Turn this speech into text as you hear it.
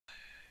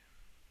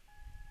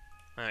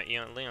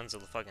Leon's a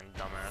fucking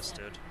dumbass,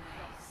 dude.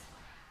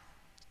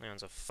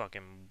 Leon's a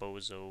fucking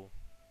bozo.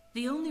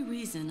 The only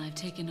reason I've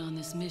taken on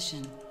this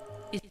mission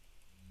is...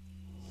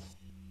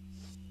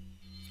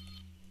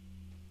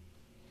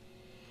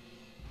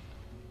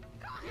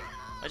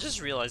 I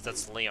just realized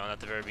that's Leon at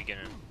the very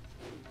beginning.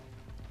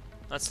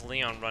 That's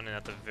Leon running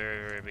at the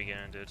very, very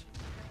beginning, dude.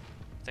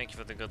 Thank you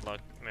for the good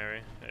luck,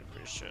 Mary. I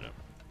appreciate it.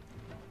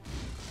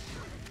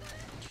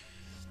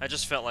 I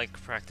just felt like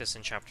practice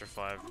in chapter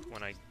 5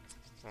 when I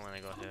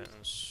got hit.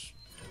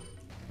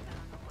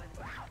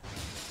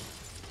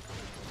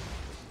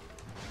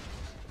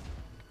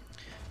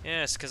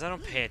 Yeah, it's because I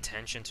don't pay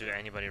attention to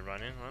anybody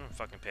running. I don't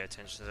fucking pay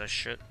attention to that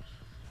shit.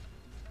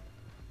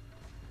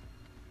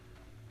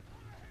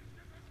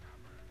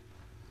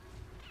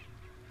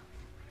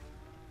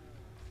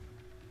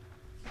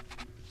 I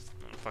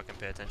don't fucking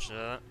pay attention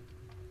to that.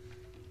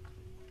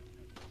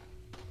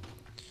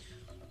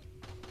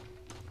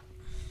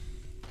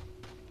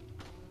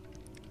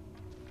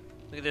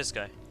 Look at this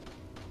guy.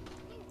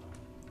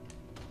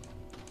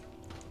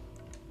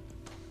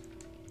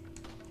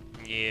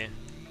 Yeah.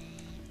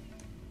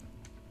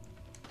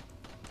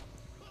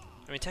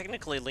 I mean,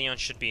 technically Leon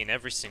should be in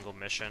every single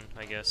mission,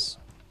 I guess.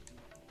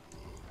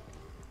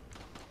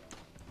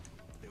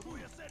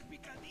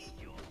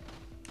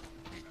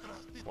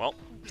 Well,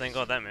 thank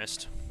God that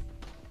missed.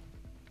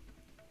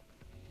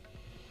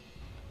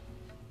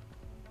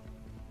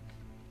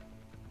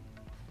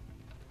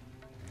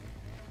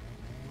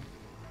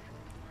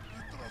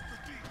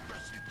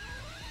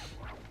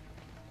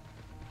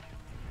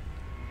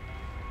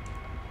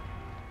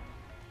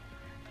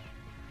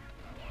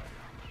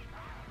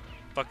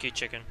 Fuck you,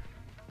 chicken.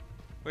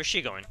 Where's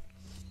she going?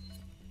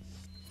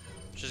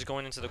 She's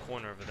going into the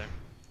corner over there.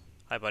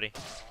 Hi, buddy.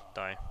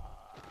 Die.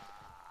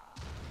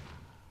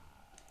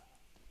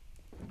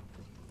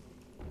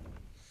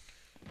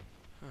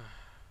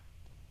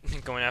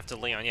 Going after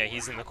Leon. Yeah,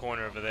 he's in the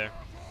corner over there.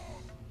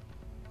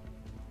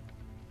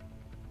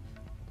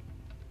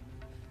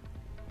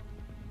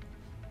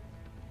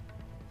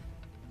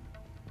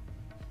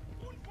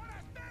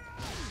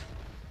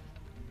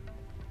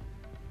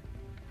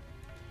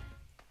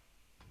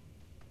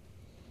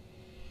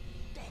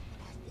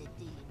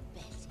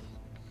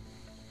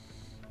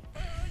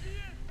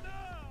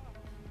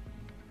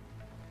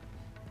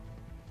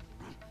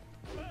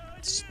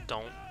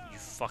 Don't you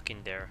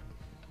fucking dare.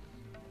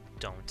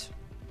 Don't.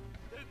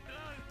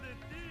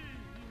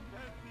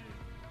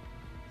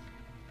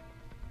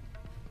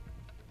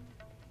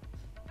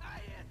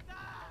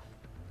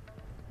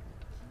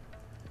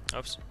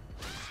 Oops.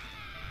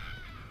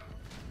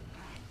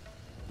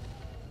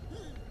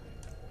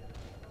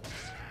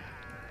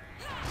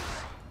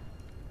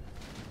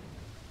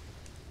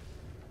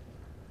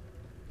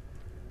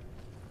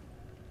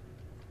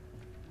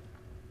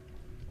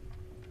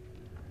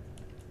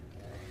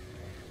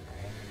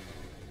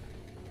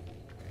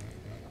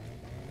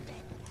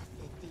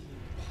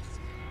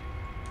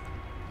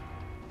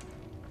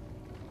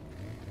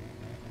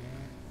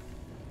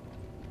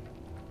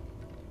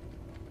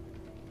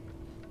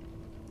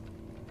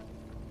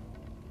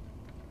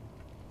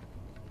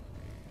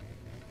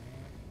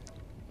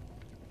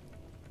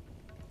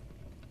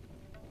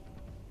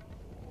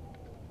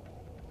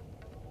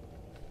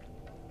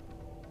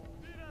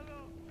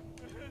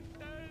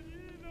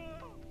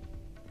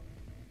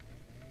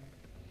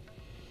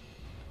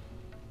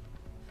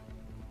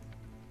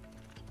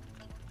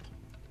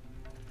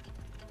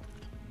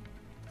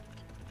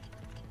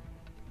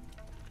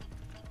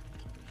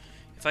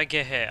 If I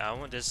get hit,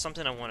 there's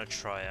something I want to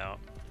try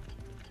out.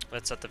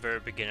 That's at the very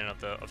beginning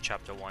of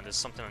chapter 1. There's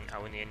something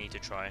I need to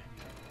try.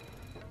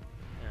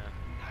 Yeah.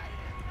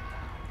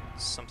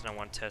 Something I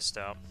want to test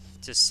out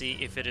to see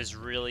if it is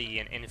really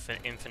an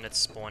infinite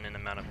spawning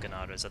amount of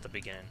Ganados at the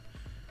beginning.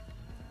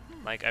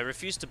 Like, I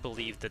refuse to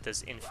believe that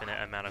there's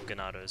infinite amount of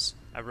Ganados.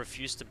 I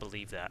refuse to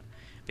believe that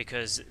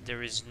because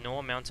there is no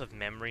amount of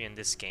memory in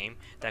this game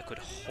that could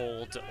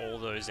hold all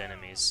those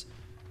enemies.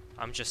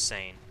 I'm just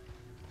saying.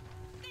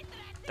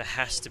 There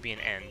has to be an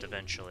end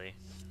eventually.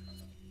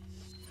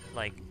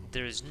 Like,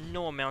 there is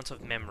no amount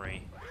of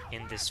memory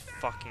in this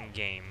fucking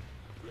game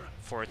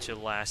for it to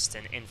last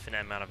an infinite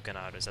amount of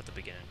Ganados at the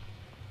beginning.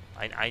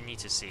 I need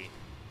to see.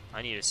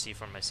 I need to see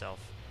for myself.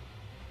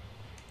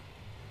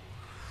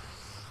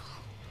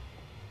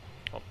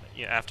 Well,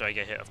 yeah, after I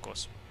get hit, of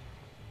course.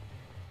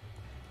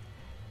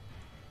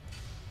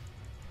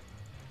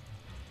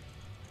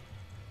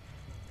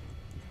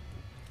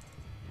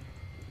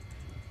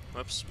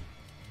 Whoops.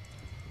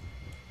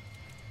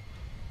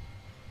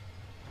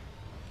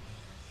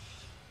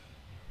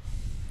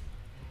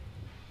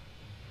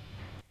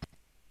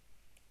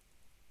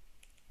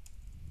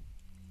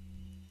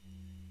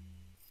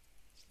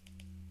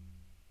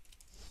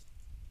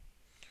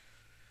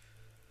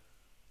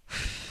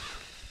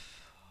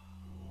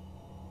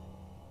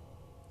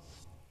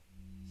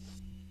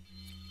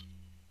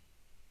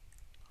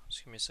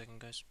 Just give me a second,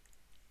 guys.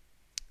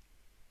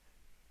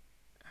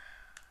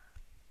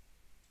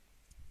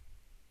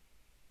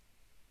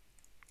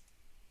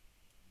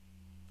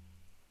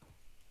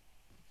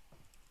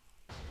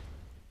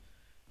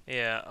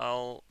 Yeah,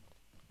 I'll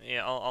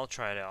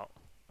try it out.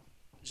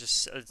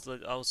 Just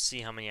I'll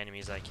see how many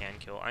enemies I can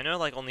kill. I know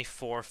like only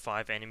 4 or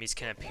 5 enemies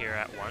can appear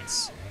at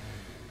once.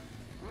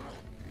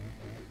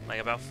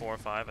 Like about 4 or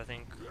 5, I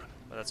think.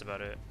 But that's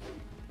about it.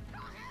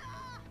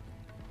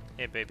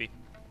 Hey, baby.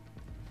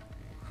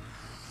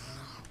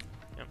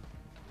 Yep.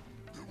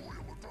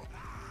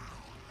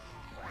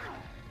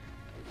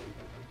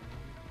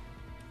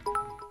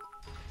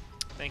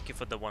 Thank you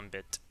for the 1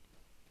 bit.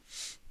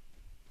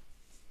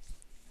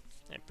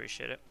 I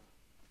appreciate it.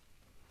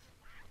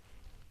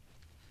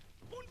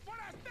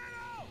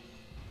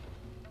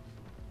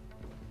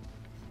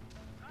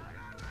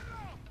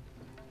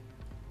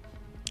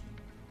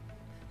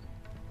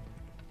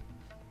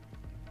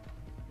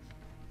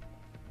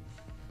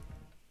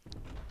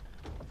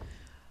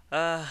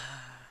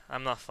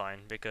 I'm not fine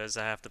because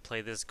I have to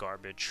play this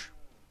garbage.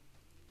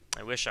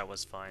 I wish I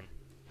was fine.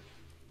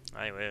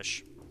 I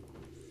wish.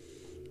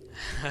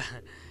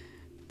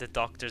 The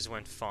doctors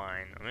went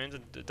fine. I mean,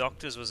 the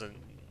doctors was I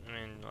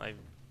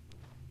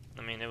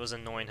mean, it was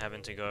annoying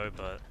having to go,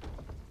 but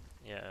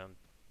yeah,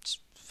 it's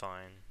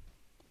fine.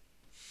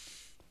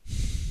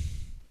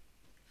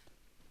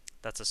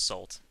 That's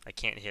assault. I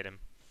can't hit him.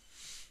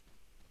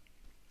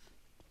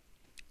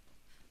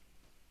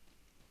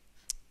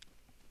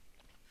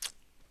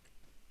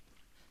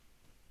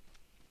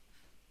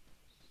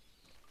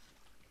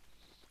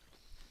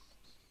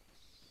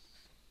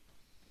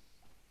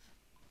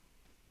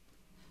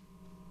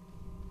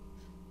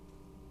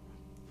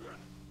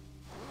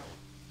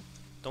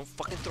 Don't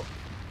fucking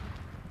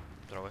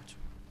throw it.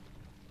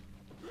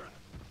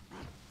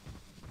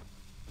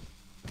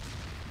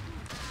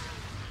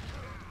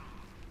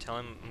 Tell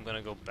him I'm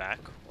gonna go back.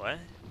 What?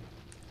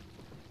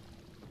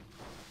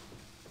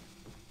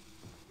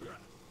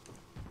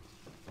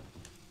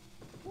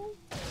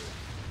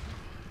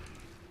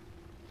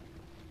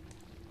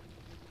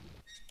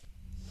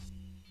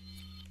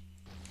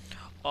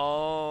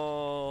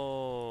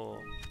 Oh.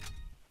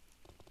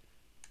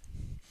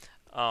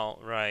 Oh,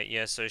 right.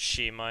 Yeah, so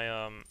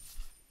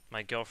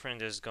my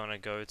girlfriend is gonna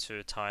go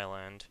to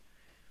Thailand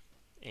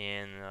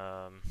in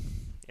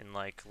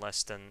like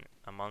less than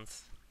a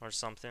month or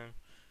something.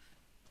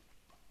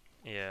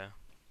 Yeah.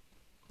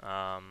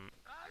 Um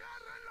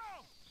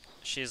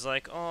she's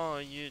like, "Oh,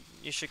 you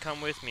should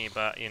come with me,"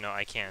 but you know,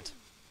 I can't.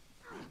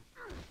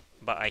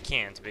 But I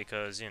can't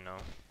because, you know,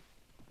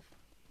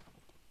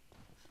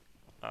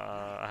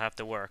 I have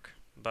to work.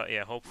 But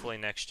yeah, hopefully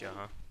next year,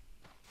 huh?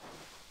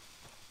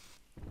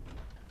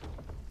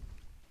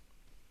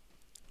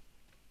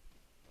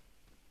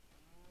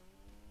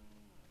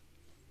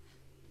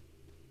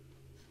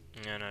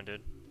 Yeah, no,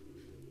 dude.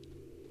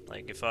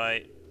 Like if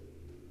I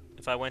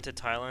went to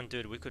Thailand,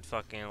 dude, we could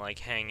fucking like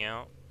hang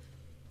out.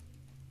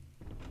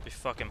 Be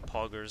fucking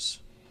poggers.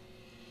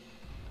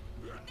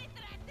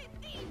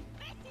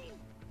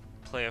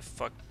 Play a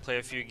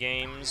few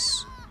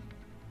games.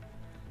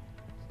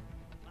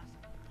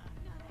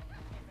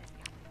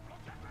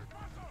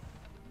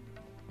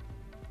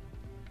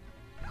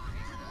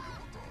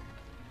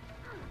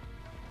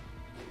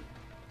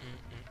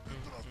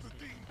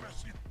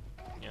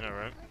 You know,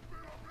 right?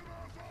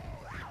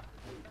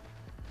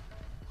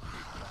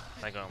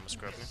 That guy almost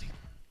grabbed me.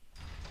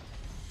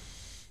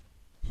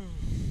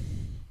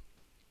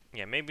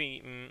 Yeah,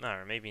 maybe, I don't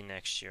know, maybe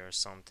next year or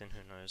something,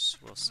 who knows,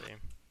 we'll see.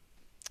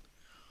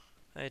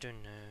 I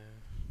don't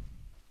know.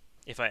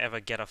 If I ever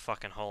get a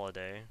fucking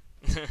holiday.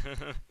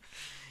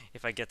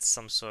 If I get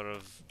some sort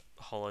of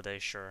holiday,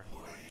 sure.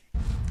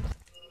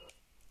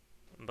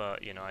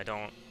 But, you know, I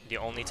don't, the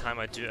only time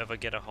I do ever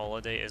get a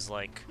holiday is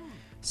like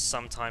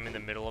sometime in the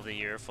middle of the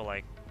year for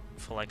like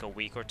a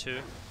week or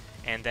two.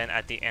 And then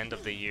at the end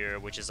of the year,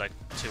 which is like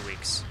 2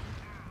 weeks.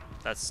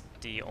 That's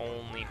the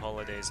only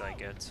holidays I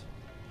get.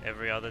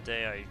 Every other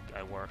day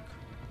I work.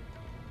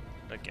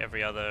 Like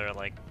every other,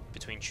 like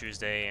between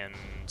Tuesday and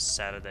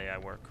Saturday I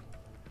work.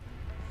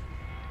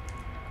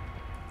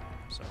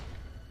 So,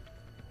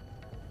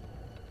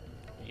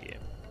 yeah.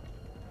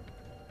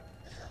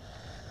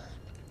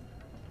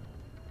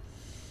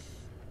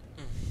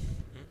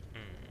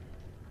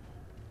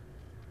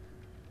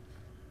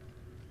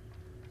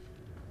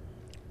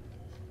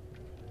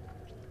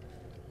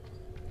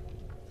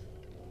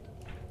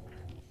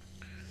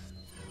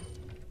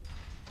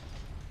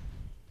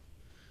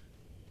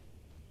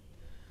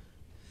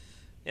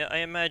 Yeah, I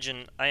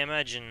imagine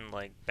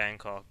like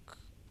Bangkok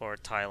or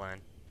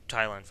Thailand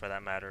for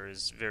that matter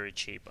is very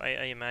cheap.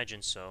 I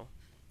imagine so.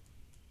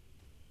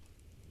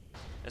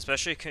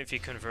 Especially if you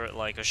convert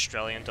like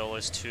Australian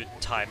dollars to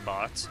Thai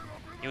baht,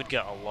 you would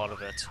get a lot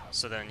of it.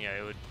 So then yeah,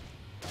 it would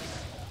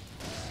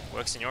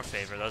works in your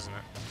favor, doesn't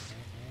it?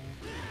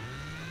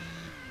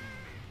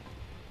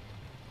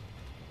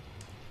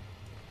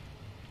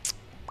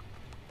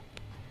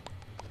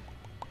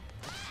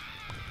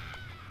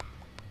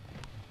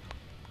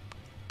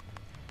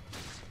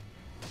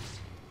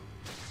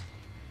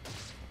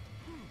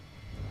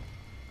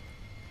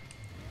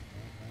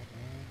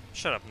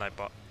 Shut up,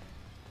 Nightbot.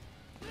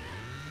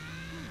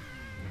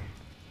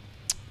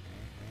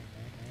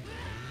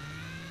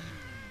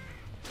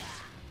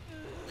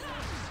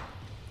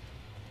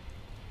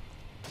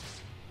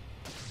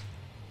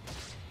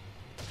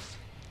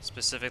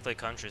 Specifically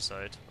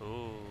countryside.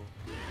 Ooh.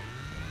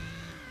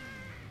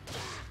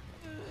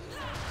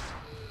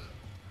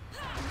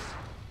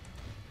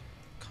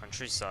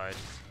 Countryside.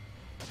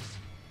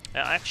 I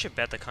actually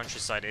bet the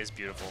countryside is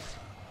beautiful.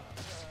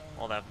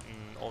 All that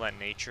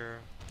nature.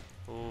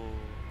 Ooh.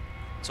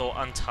 It's all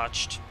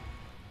untouched.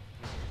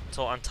 It's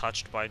all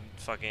untouched by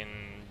fucking,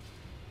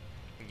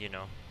 you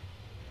know.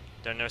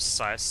 There are no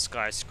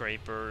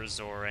skyscrapers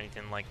or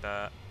anything like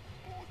that.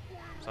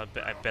 So I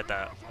bet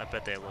that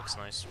it looks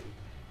nice.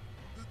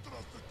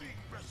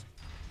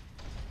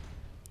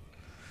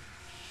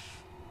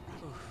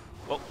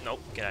 Oh,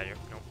 nope, get out of here.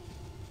 Nope.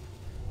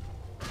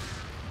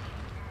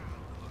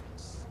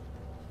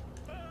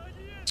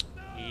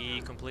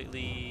 He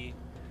completely...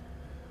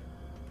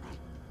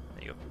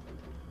 There you go.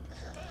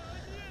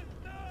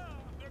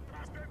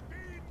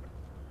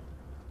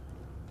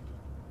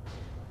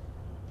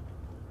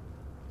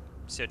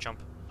 See a jump.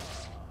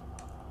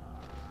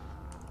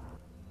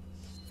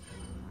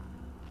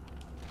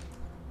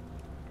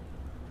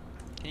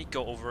 Can you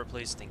go over it,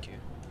 please? Thank you.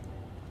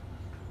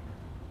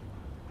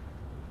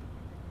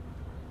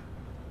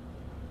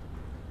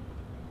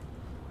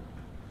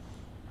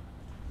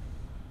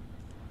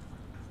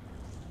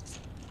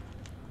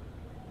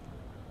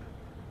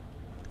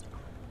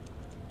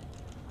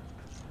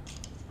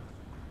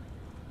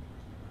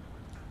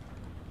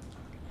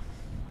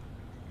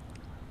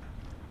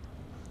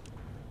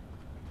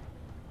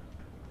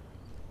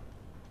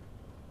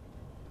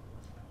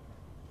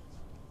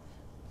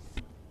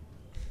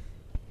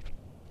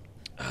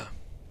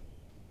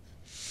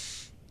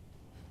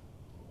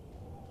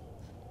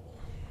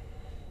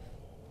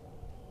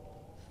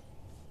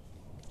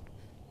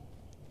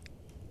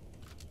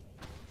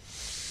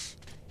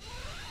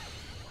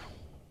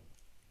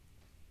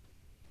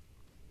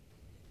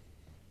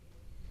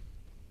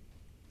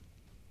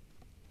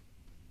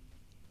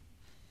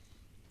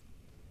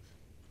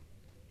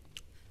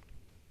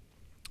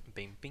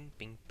 Bing bing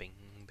bing bing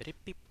bing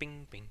bing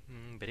bing bing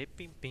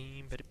bing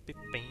bing bing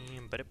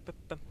bing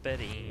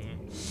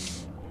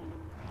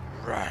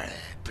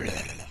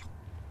bing.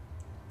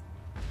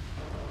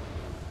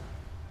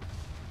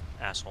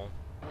 Asshole.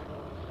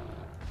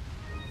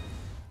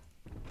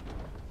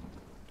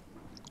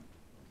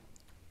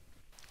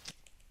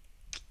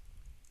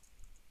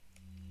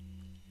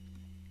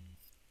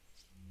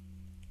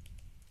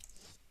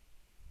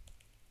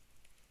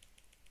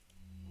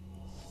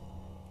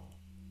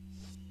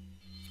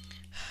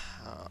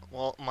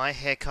 Well, my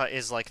haircut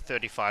is like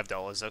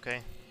 $35,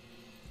 okay?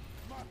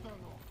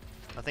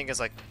 I think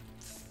it's like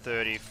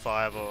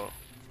 35 or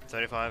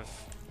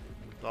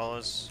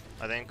 $35,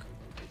 I think.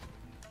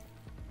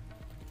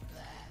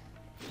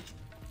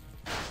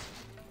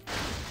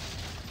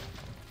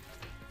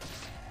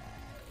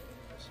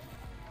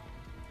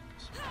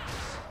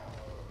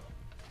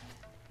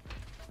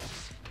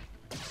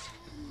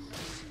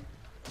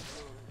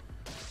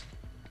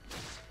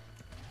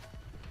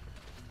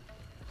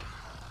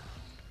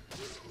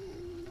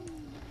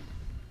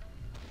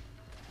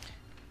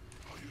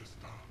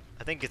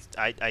 I think it's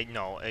I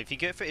know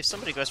if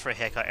somebody goes for a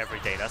haircut every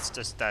day, that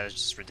is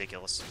just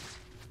ridiculous.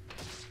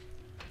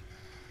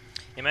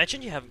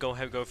 Imagine you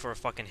go for a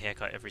fucking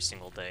haircut every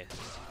single day.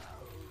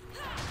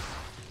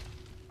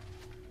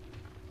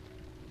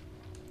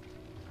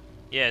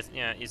 Yeah,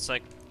 it's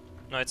like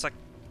no, it's like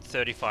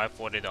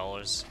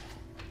 $35-40.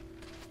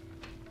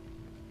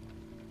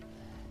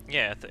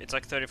 Yeah, it's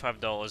like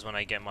 $35 when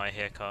I get my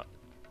haircut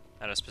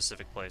at a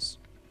specific place.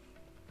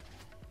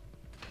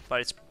 But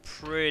it's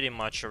pretty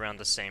much around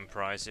the same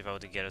price if I were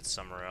to get it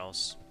somewhere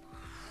else.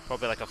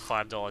 Probably like a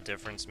 $5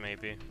 difference,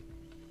 maybe.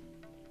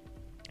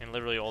 And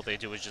literally all they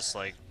do is just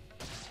like...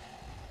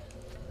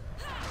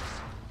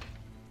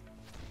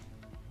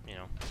 You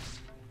know...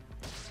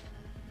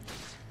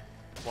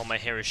 Well, my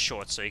hair is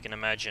short, so you can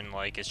imagine,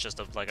 like, it's just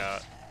like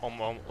a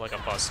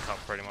buzz cut,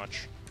 pretty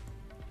much.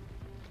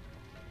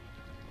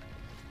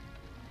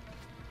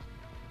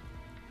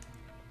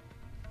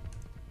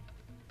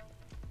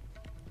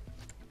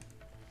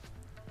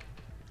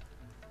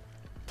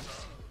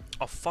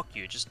 Oh, fuck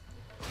you, just...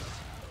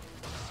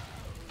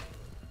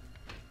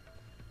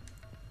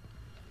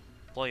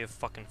 Blow your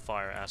fucking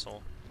fire,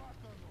 asshole.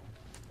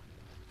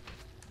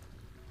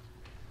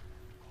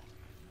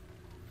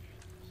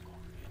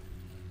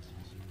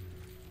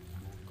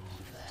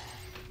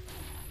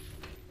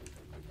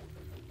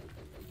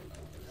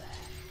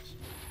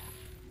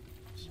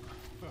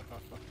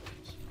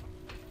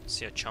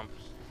 See a chump.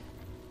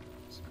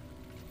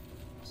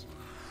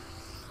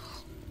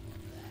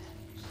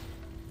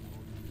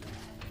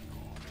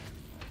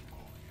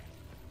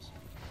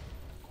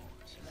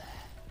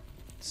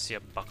 See a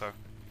bucker.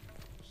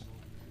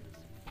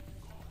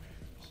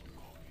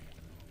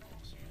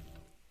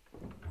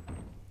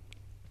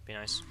 Be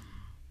nice.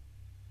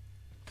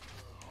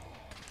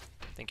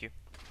 Thank you.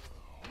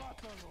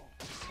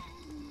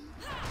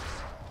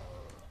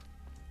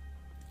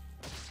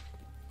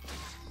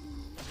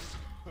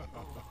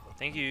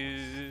 Thank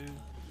you.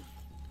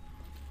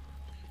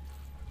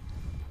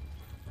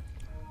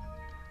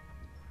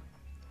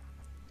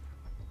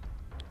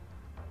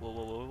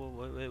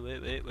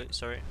 wait,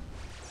 sorry.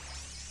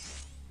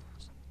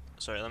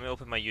 Sorry, let me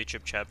open my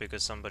YouTube chat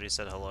because somebody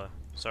said hello.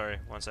 Sorry,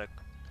 one sec.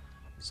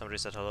 Somebody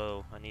said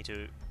hello. I need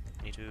to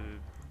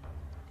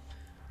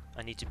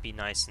be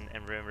nice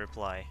and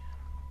reply.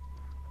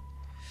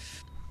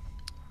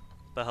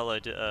 But hello,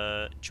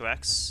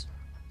 Chuax.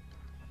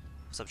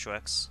 What's up,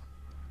 Chuax?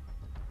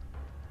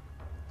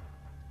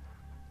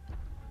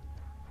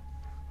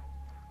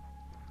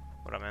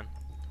 What up, man?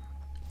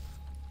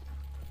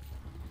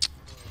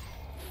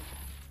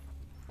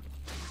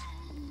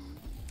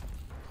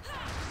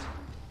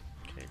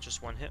 Okay,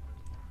 just one hit.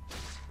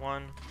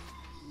 One.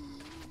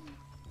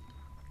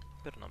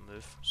 Better not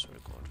move, swear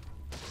to God.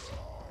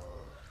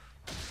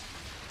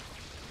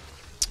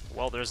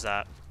 Well, there's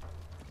that.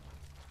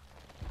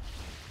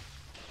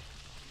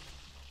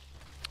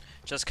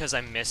 Just because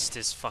I missed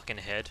his fucking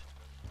head.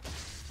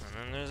 And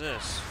then there's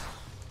this.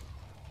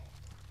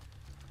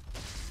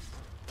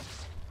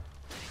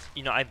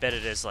 You know, I bet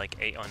it is like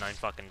 $8 or $9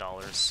 fucking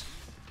dollars.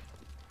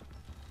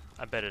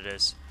 I bet it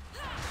is.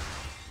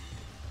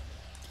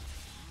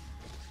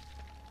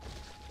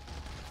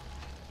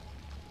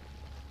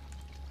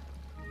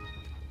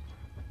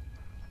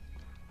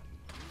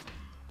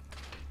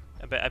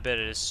 I bet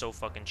it is so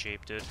fucking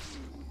cheap, dude.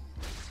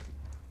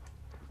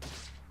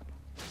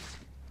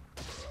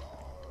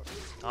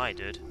 I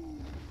did.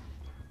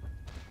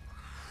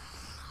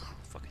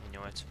 Fucking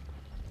knew it.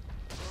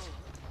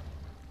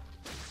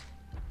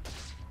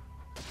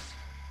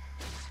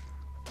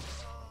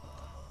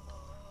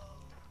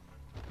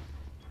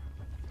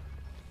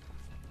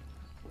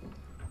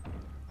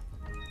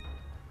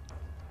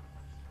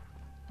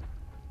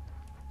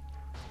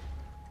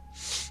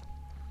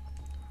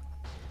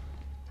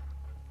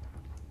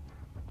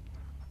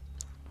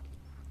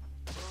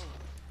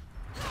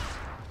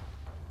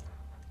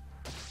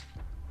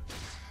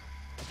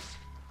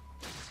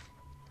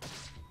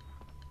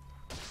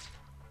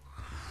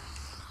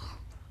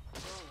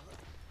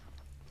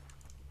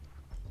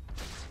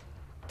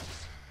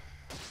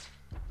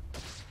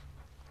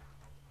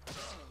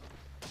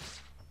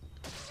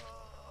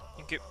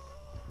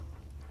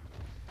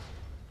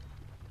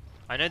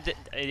 I know that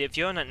if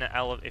you're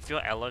if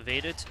you're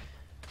elevated,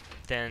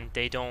 then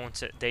the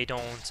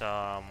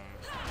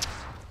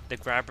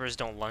grabbers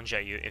don't lunge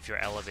at you if you're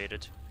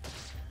elevated.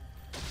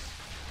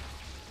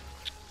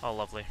 Oh,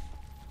 lovely.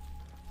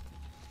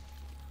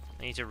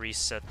 I need to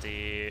reset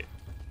this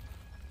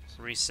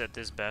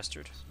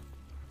bastard.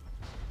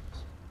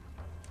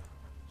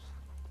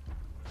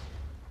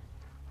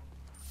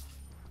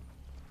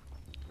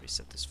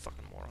 Reset this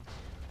fucking moron.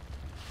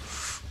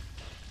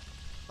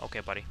 Okay,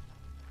 buddy.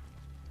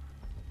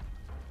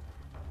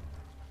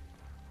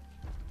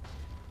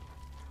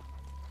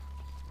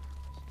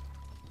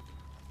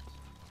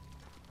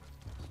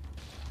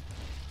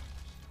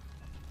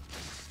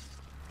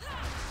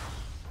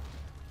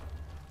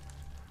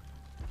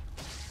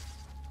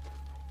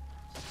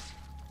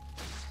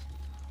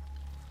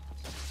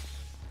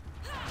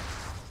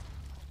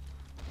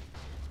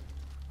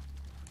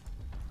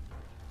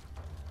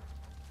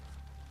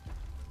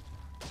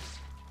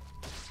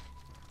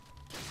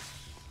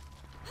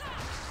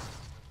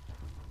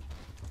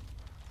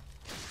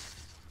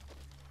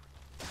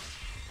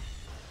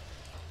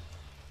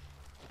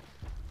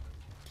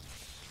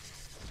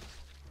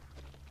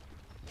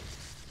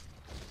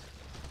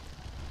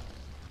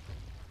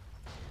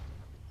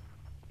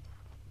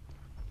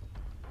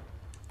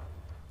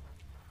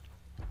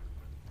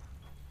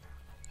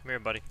 Come here,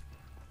 buddy.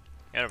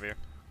 Get over here.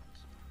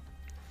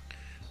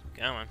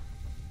 Come on.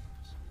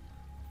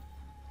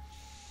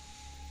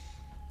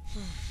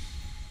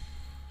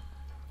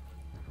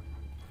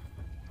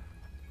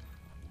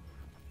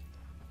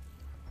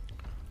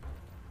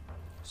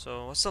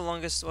 So, what's the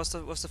longest? What's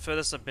the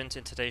furthest I've been to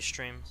in today's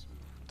stream?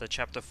 The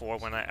chapter 4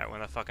 when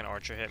the fucking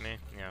archer hit me.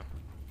 Yeah.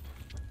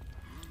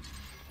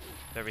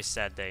 Very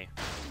sad day.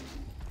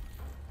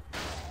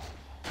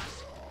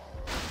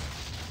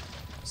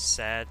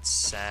 Sad,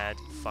 sad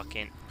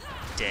fucking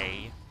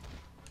day.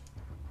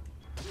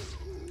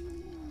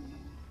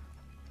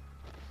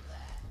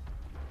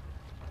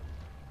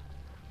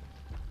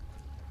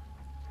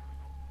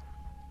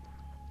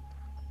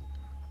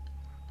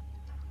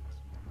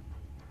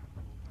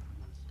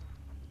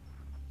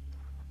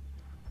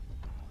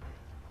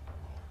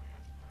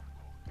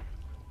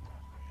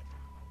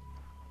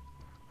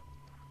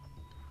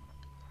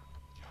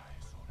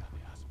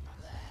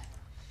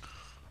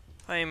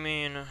 I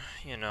mean,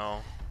 you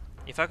know,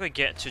 if I could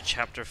get to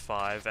chapter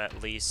 5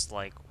 at least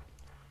like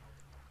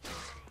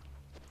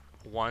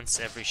once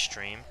every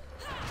stream,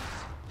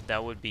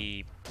 that would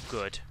be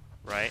good,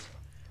 right?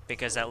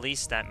 Because at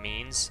least that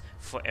means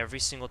for every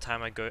single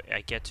time I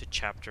get to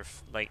chapter,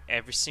 like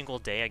every single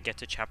day I get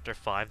to chapter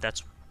 5,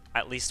 that's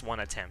at least one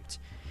attempt.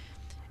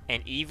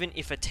 And even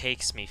if it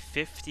takes me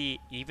 50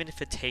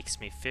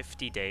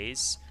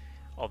 days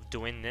of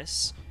doing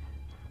this,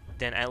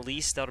 then at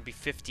least that'll be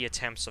 50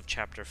 attempts of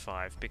chapter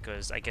 5,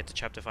 because I get to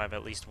chapter 5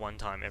 at least one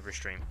time every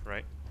stream,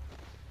 right?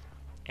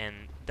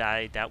 And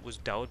that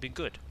would be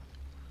good.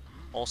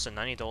 Also,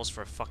 $90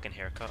 for a fucking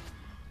haircut.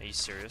 Are you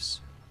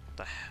serious? What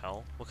the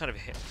hell? What kind of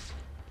hair?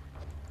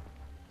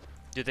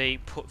 Do they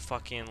put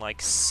fucking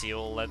like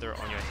seal leather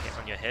on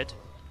your head?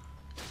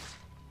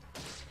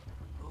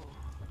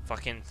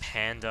 Fucking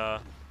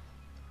panda.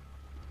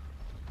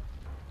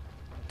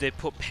 They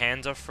put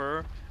panda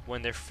fur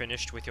when they're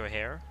finished with your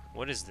hair?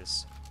 What is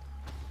this?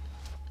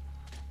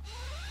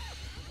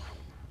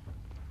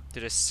 Do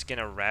they skin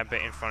a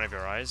rabbit in front of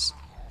your eyes?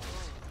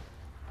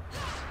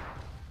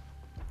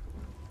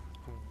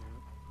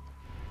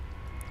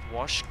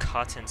 Wash,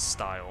 cut, and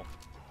style.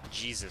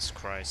 Jesus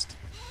Christ.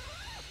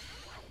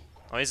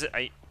 Oh, is it?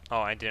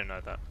 I didn't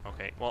know that.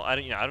 Okay. Well, I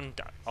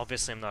don't.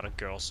 Obviously, I'm not a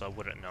girl, so I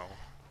wouldn't know.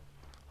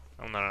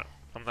 I'm not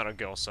a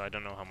girl, so I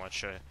don't know how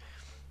much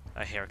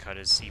a haircut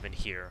is even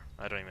here.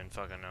 I don't even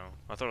fucking know.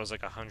 I thought it was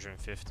like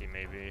 150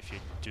 maybe if you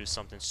do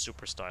something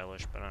super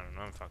stylish, but I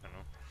don't fucking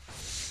know.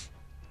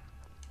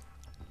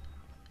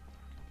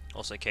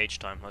 Also, cage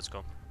time. Let's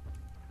go.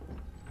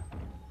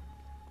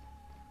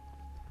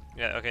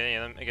 Yeah. Okay.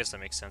 Yeah. I guess that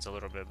makes sense a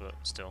little bit, but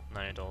still,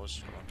 $90. Come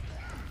on.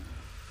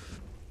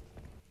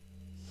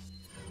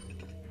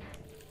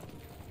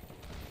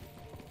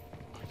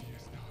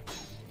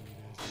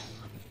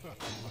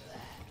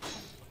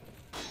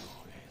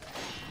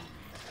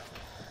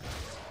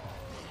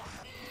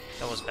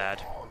 That was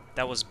bad.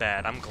 That was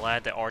bad. I'm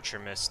glad the archer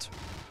missed.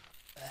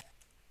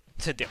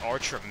 The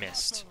archer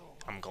missed.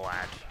 I'm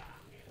glad.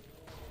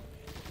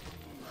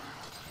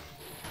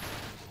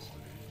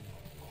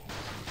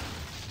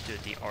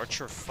 Dude, the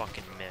archer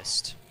fucking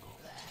missed.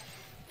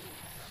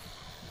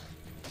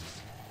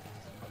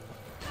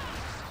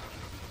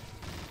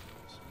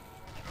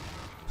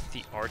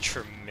 The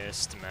archer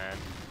missed, man.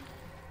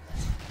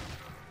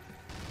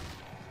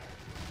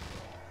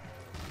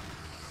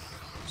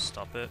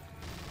 Stop it.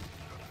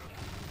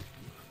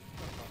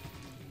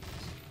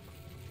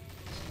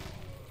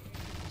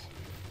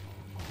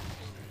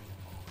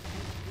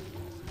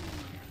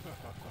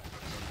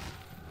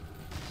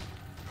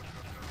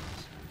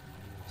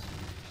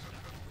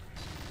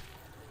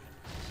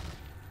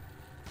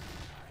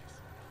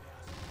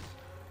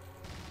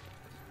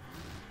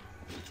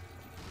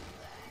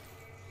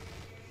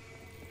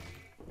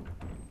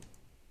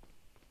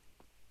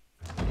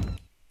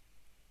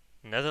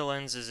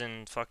 Netherlands is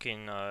in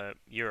fucking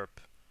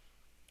Europe.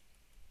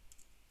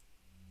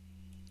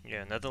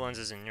 Yeah, Netherlands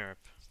is in Europe.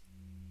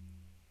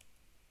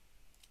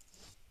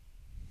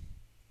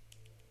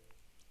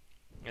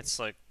 It's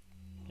like,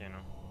 you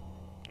know,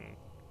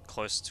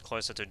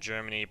 closer to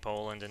Germany,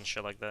 Poland, and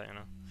shit like that, you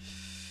know.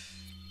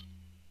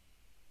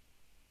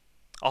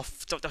 Oh,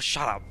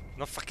 shut up!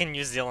 No fucking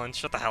New Zealand,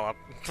 shut the hell up!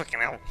 Fucking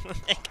hell!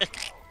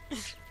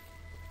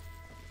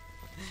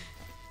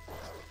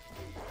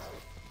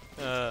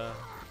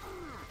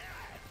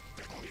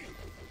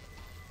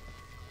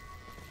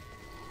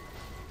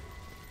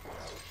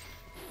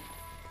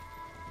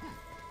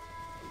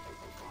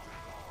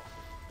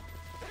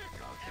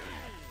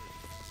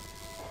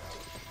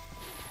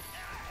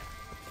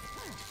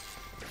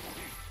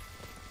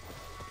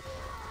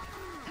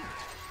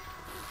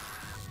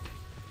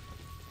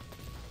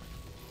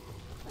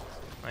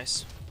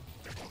 Nice.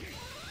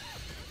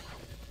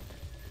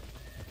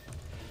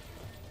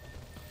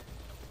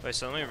 Wait,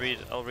 so let me read.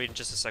 I'll read in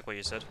just a sec what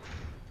you said.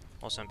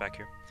 Also, I'm back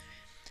here.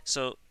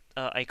 So,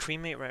 I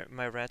cremate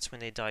my rats when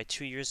they die.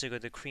 2 years ago,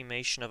 the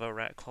cremation of a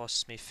rat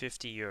cost me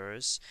 50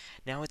 euros.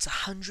 Now it's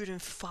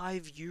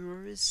 105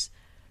 euros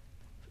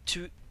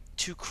to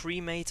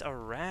cremate a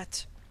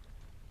rat.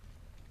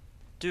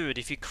 Dude,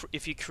 if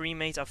you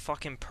cremate a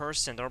fucking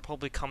person, that'll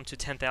probably come to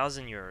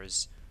 10,000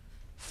 euros.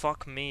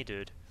 Fuck me,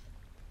 dude.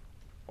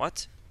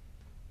 What?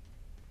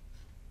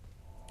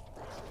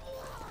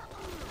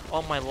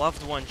 Oh, my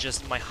loved one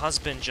my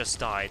husband just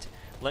died.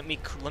 Let me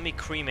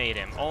cremate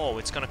him. Oh,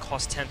 it's gonna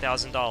cost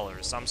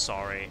 $10,000. I'm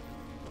sorry.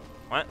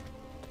 What?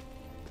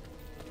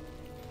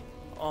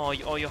 Oh,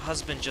 your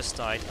husband just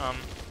died.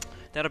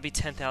 That'll be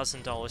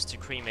 $10,000 to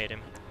cremate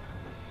him.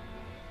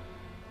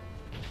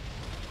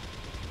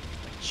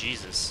 Like,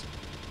 Jesus.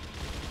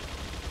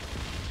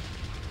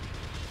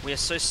 We are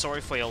so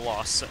sorry for your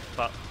loss,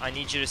 but I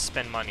need you to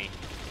spend money.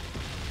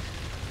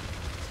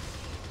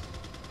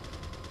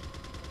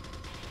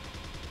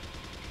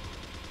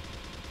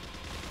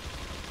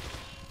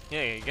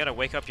 Yeah, you gotta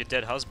wake up your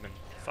dead husband.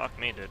 Fuck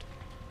me, dude.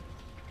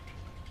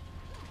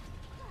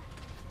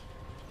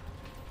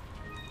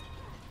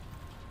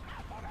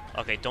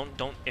 Okay,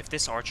 don't, if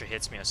this archer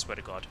hits me, I swear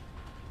to God.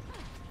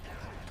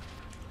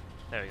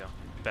 There we go.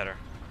 Better.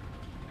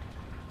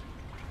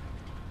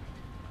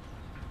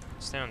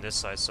 Stay on this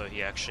side so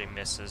he actually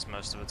misses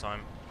most of the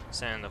time.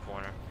 Stay in the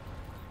corner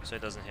so he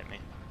doesn't hit me.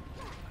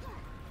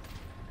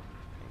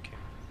 Thank you.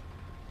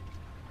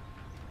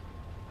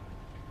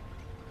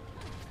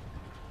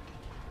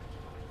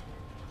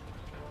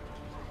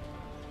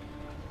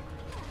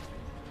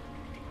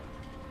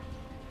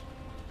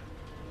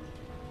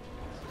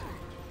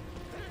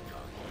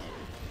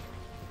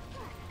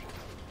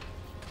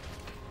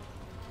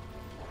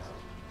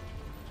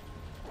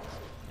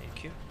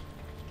 Thank you.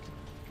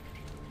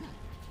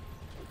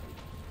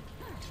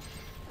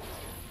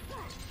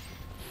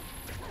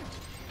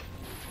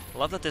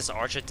 Love that this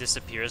archer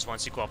disappears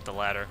once you go up the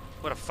ladder.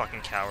 What a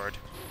fucking coward.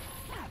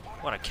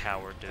 What a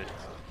coward, dude.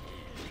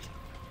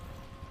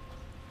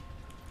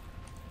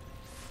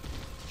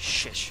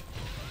 Shish.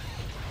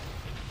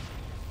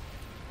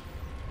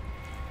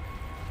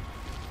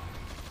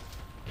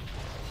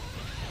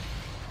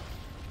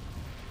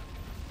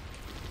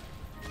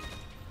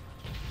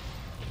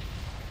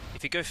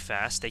 If you go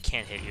fast, they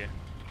can't hit you.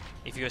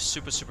 If you go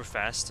super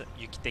fast,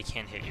 they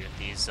can't hit you.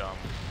 These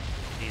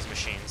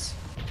machines.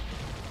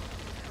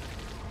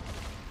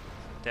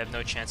 They have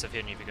no chance of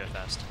hitting you if you go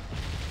fast.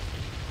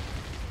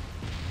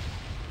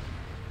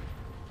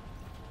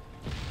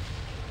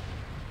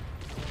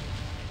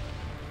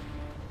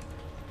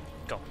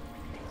 Go.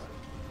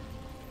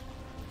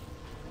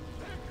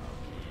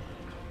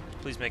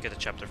 Please make it to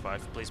chapter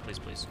 5. Please, please,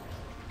 please.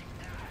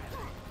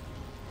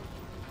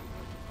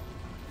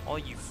 Oh,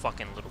 you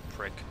fucking little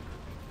prick.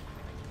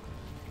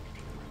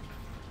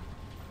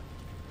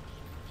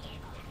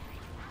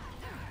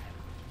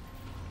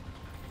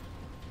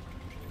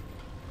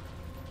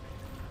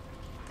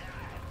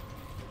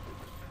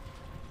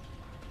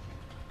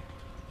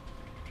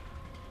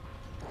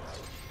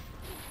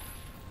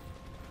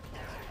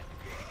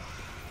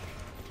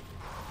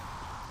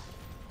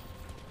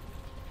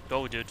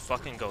 Go, dude.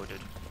 Fucking go,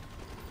 dude.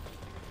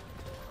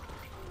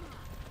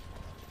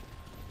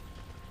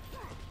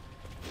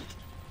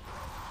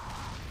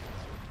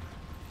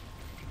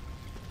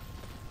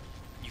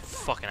 You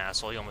fucking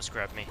asshole. You almost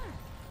grabbed me.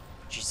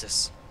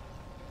 Jesus.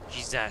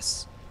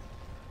 Jesus.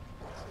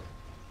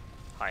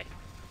 Hi.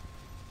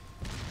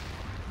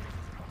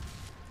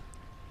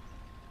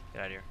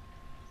 Get out of here.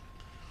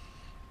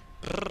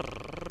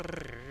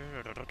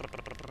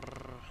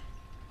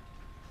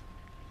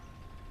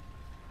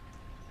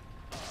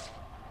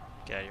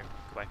 Get out of here.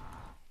 Goodbye.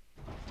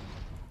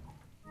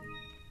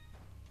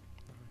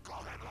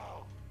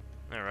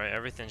 Alright,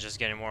 everything's just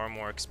getting more and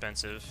more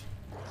expensive.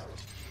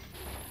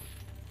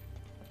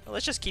 Well,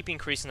 let's just keep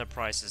increasing the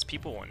prices.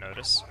 People won't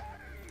notice.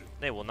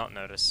 They will not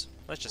notice.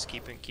 Let's just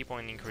keep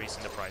on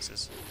increasing the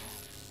prices.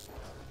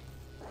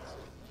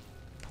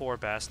 Poor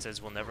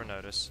bastards will never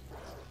notice.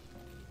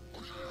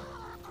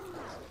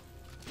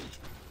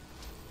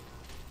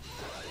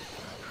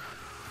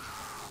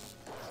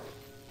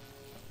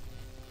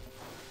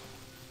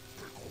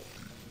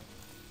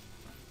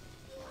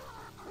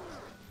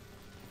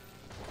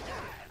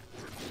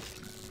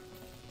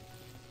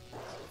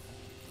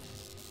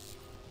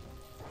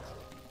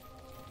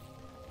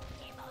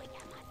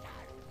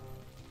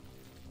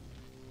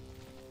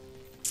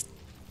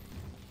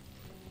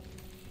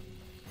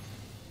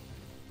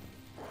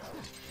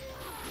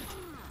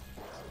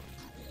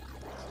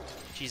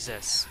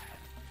 Jesus.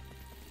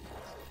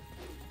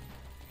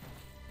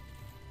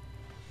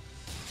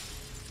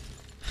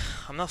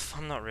 I'm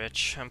not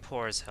rich. I'm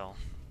poor as hell.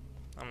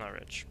 I'm not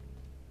rich.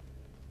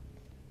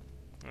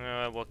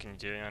 What can you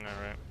do? I know,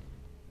 right?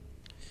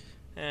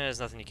 There's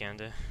nothing you can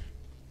do.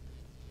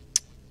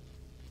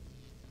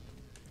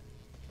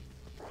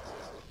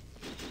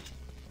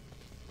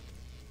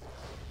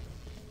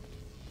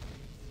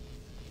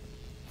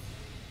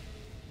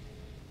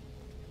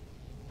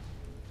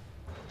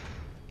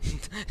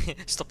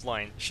 Stop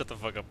lying. Shut the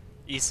fuck up.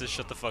 Esis,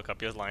 shut the fuck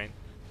up. You're lying.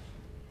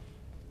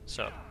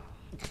 Shut up.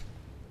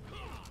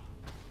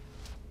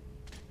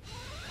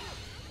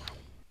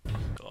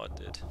 God,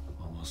 dude.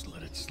 Almost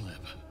let it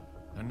slip.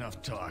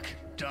 Enough talk.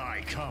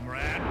 Die,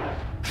 comrade!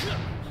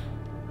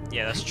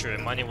 Yeah, that's true.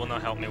 Money will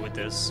not help me with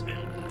this.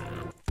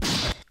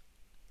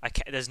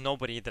 There's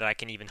nobody that I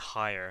can even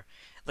hire.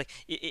 Like,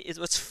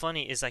 what's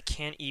funny is I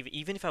can't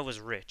even if I was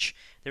rich,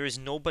 there is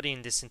nobody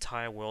in this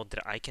entire world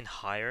that I can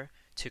hire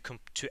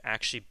to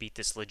actually beat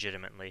this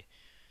legitimately.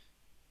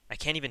 I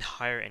can't even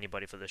hire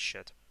anybody for this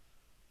shit.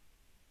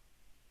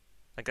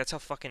 Like, that's how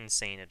fucking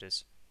insane it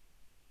is.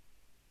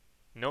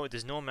 No,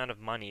 there's no amount of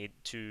money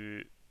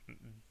to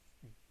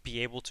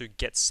be able to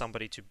get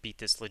somebody to beat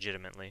this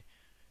legitimately.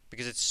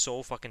 Because it's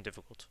so fucking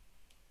difficult.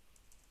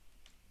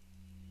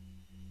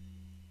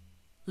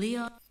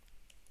 Leon.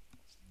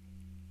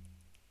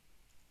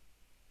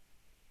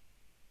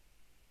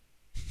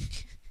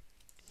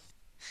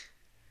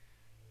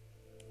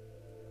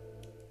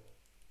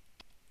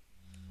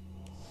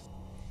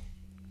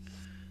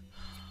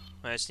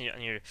 I just need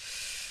to...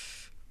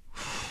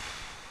 One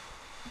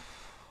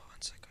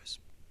sec, guys.